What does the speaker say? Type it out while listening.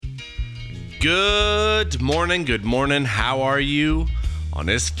Good morning. How are you on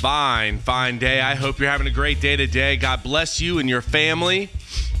this fine day? I hope you're having a great day today. God bless you and your family.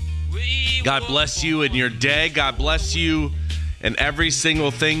 God bless you in your day. God bless you in every single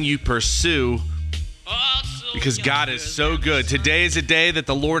thing you pursue, because God is so good. Today is a day that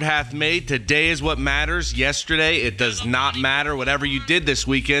the Lord hath made. Today is what matters. Yesterday, it does not matter. Whatever you did this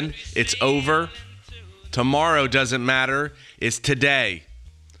weekend, it's over. Tomorrow doesn't matter. It's today.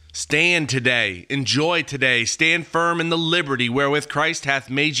 Stand today, enjoy today, stand firm in the liberty wherewith Christ hath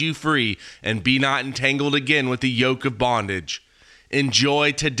made you free, and be not entangled again with the yoke of bondage.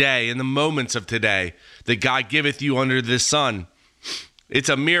 Enjoy today and the moments of today that God giveth you under the sun. It's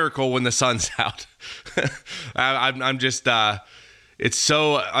a miracle when the sun's out.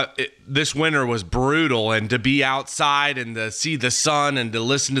 This winter was brutal, and to be outside and to see the sun and to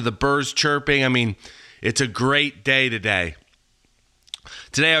listen to the birds chirping, it's a great day today.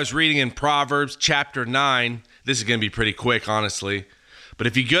 Today I was reading in Proverbs chapter 9. This is going to be pretty quick, honestly. But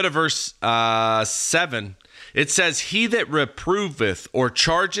if you go to verse 7, it says, "He that reproveth or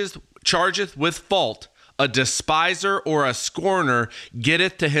chargeth with fault, a despiser or a scorner,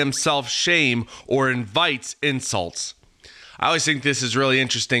 getteth to himself shame or invites insults." I always think this is really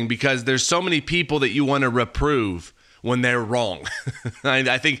interesting because there's so many people that you want to reprove when they're wrong.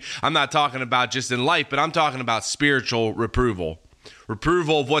 I think I'm not talking about just in life, but I'm talking about spiritual reproval.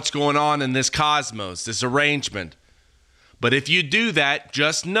 Reproval of what's going on in this cosmos, this arrangement. But if you do that,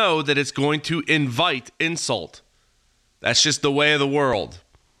 just know that it's going to invite insult. That's just the way of the world.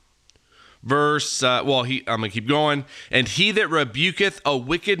 I'm going to keep going. "And he that rebuketh a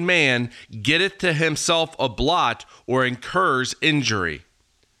wicked man getteth to himself a blot or incurs injury."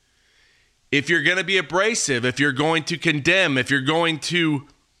 If you're going to be abrasive, if you're going to condemn, if you're going to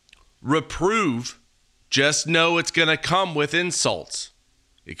reprove, just know it's going to come with insults.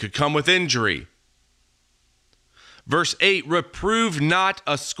 It could come with injury. Verse 8, "Reprove not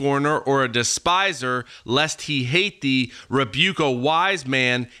a scorner or a despiser, lest he hate thee. Rebuke a wise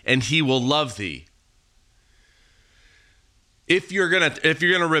man, and he will love thee." If you're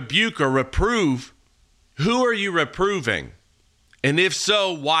gonna rebuke or reprove, who are you reproving? And if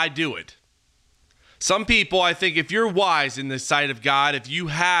so, why do it? Some people, I think, if you're wise in the sight of God, if you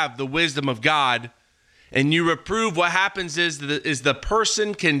have the wisdom of God, and you reprove, what happens is the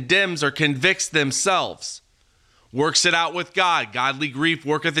person condemns or convicts themselves. Works it out with God. Godly grief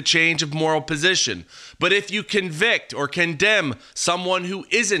worketh a change of moral position. But if you convict or condemn someone who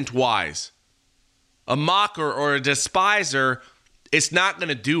isn't wise, a mocker or a despiser, it's not going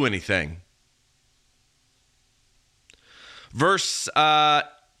to do anything. Verse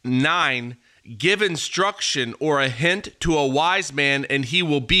 9, "Give instruction or a hint to a wise man, and he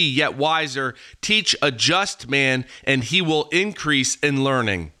will be yet wiser. Teach a just man, and he will increase in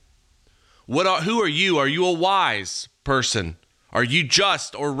learning." Who are you? Are you a wise person? Are you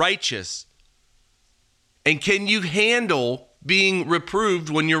just or righteous? And can you handle being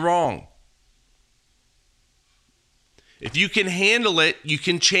reproved when you're wrong? If you can handle it, you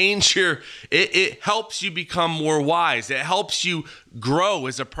can change it helps you become more wise. It helps you grow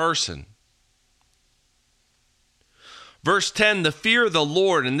as a person. Verse 10, "The fear of the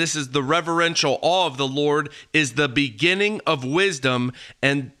Lord," and this is the reverential awe of the Lord, "is the beginning of wisdom,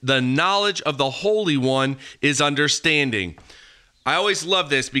 and the knowledge of the Holy One is understanding." I always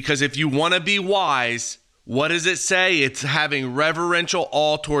love this because if you want to be wise, what does it say? It's having reverential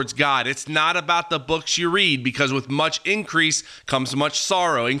awe towards God. It's not about the books you read, because with much increase comes much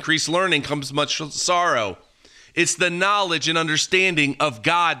sorrow. Increased learning comes much sorrow. It's the knowledge and understanding of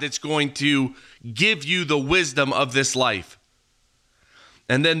God that's going to give you the wisdom of this life.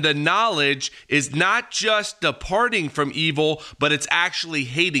 And then the knowledge is not just departing from evil, but it's actually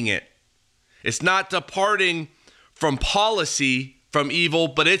hating it. It's not departing from policy from evil,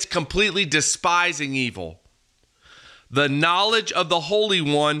 but it's completely despising evil. The knowledge of the Holy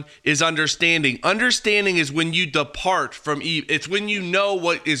One is understanding. Understanding is when you depart from evil. It's when you know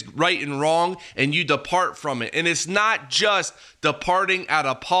what is right and wrong and you depart from it. And it's not just departing out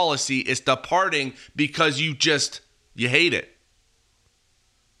of policy. It's departing because you hate it.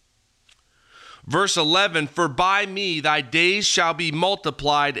 Verse 11, "For by me thy days shall be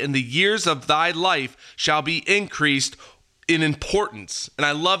multiplied, and the years of thy life shall be increased in importance." And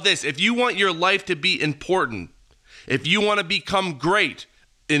I love this. If you want your life to be important, if you want to become great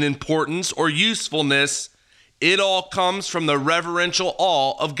in importance or usefulness, it all comes from the reverential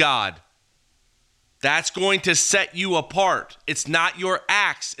awe of God. That's going to set you apart. It's not your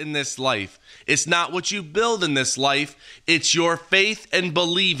acts in this life. It's not what you build in this life. It's your faith and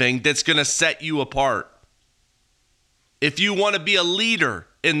believing that's going to set you apart. If you want to be a leader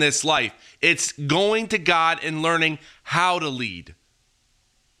in this life. It's going to God and learning how to lead.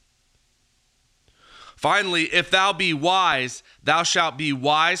 Finally, if thou be wise, thou shalt be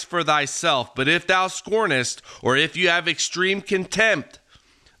wise for thyself. But if thou scornest, or if you have extreme contempt,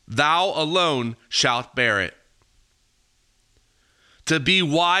 thou alone shalt bear it. To be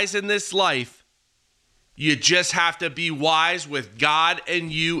wise in this life, you just have to be wise with God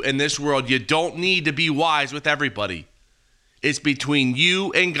and you in this world. You don't need to be wise with everybody. It's between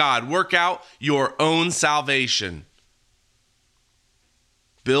you and God. Work out your own salvation.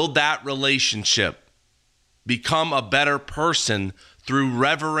 Build that relationship. Become a better person through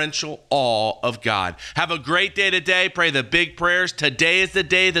reverential awe of God. Have a great day today. Pray the big prayers. Today is the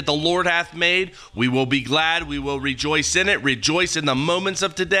day that the Lord hath made. We will be glad. We will rejoice in it. Rejoice in the moments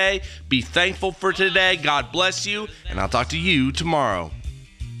of today. Be thankful for today. God bless you, and I'll talk to you tomorrow.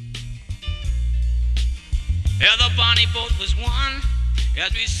 Yeah, the bonnie boat was one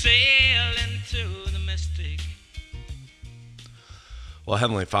as we sail into the mystic. Well,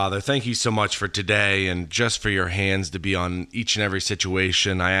 Heavenly Father, thank you so much for today and just for your hands to be on each and every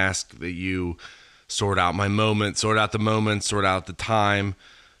situation. I ask that you sort out my moment, sort out the moment, sort out the time,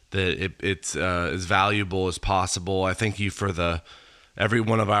 that it's as valuable as possible. I thank you for every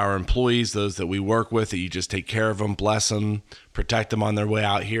one of our employees, those that we work with, that you just take care of them, bless them, protect them on their way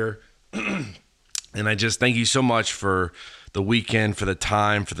out here. And I just thank you so much for the weekend, for the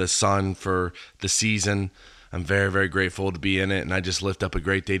time, for the sun, for the season. I'm very, very grateful to be in it, and I just lift up a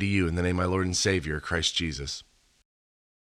great day to you in the name of my Lord and Savior, Christ Jesus.